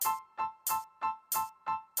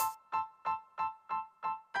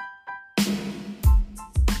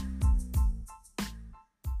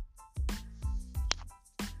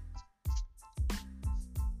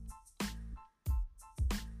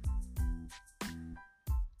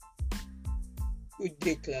Good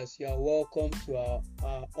day, class. You are welcome to our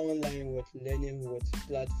online learning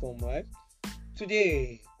platform, right?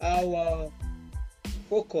 Today, our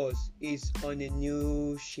focus is on a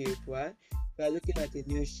new shape, right? We are looking at a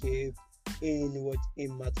new shape in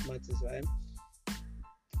mathematics, right?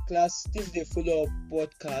 Class, this is a follow-up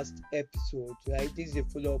podcast episode, right? This is a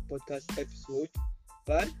follow-up podcast episode,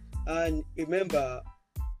 right? And remember,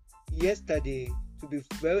 yesterday, to be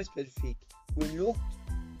very specific, we looked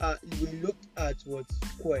at what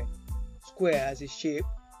square as a shape,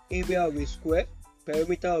 area of a square,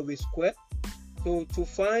 perimeter of a square. So to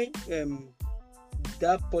find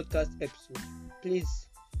that podcast episode, please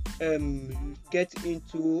get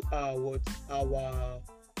into our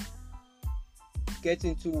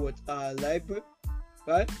library,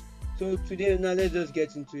 right? So today, now let's just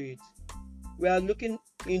get into it. We are looking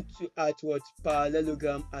at what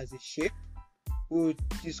parallelogram as a shape. We'll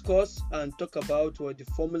discuss and talk about what the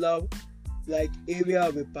formula, like area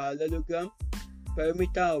of a parallelogram,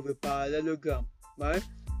 perimeter of a parallelogram, right?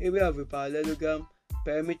 Area of a parallelogram,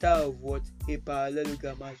 perimeter of what a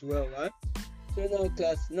parallelogram as well, right? So now,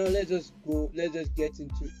 class, now let's just get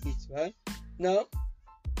into it, right? Now,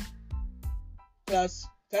 class,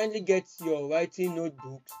 kindly get your writing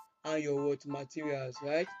notebooks and your materials,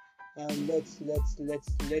 right? And let's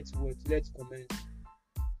commence.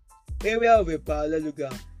 Area of a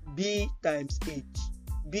parallelogram, B times H.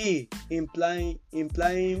 B implying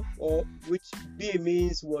or which B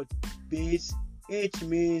means what? Base. H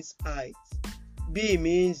means height. B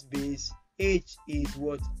means base. H is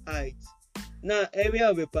what? Height. Now area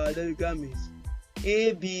of a parallelogram is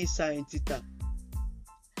AB sine theta.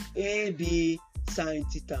 AB sine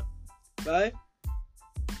theta. Right?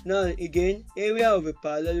 Now again, area of a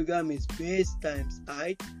parallelogram is base times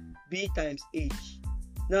height. B times H.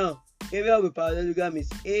 Now area of a parallelogram is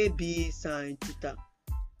AB sine theta.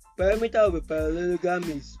 Perimeter of a parallelogram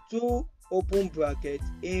is 2 open bracket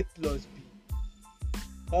A plus B,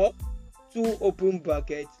 or 2 open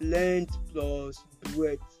bracket length plus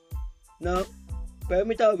breadth. Now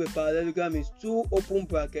perimeter of a parallelogram is 2 open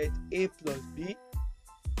bracket A plus B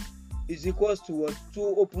is equals to what?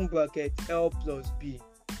 2 open bracket L plus B,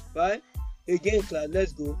 right? Again, class,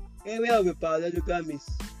 let's go. Area of a parallelogram is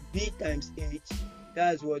B times H.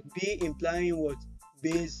 That's what? B implying what?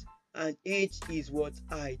 Base, and H is what?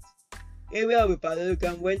 Height. Area of a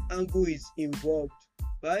parallelogram when angle is involved,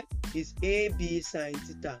 right, is AB sine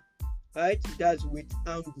theta, right? That's with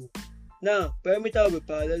angle. Now perimeter of a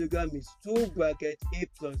parallelogram is 2 bracket A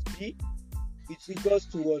plus B. It's equals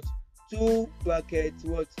to what? 2 bracket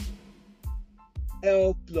what?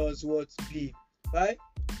 L plus what? B, right?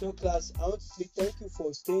 So class, I want to say thank you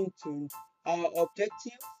for staying tuned. Our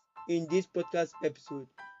objective in this podcast episode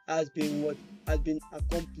has been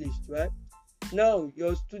accomplished, right? Now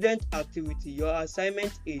your student activity, your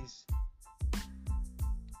assignment is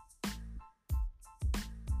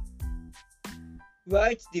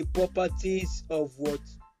write the properties of what?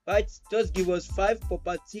 Right? Just give us 5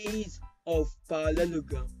 properties of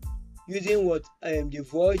parallelogram using what? The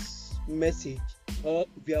voice message or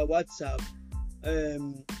via WhatsApp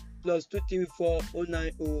plus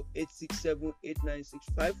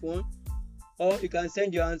 2340908678961, or you can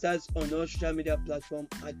send your answers on all social media platforms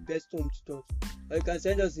at Best Home Tutors, or you can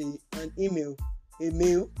send us an email,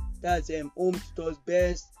 that's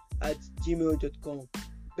hometutorsbest@gmail.com.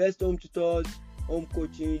 Best Home Tutors, home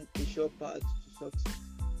coaching, a short path to success.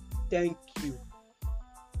 Thank you.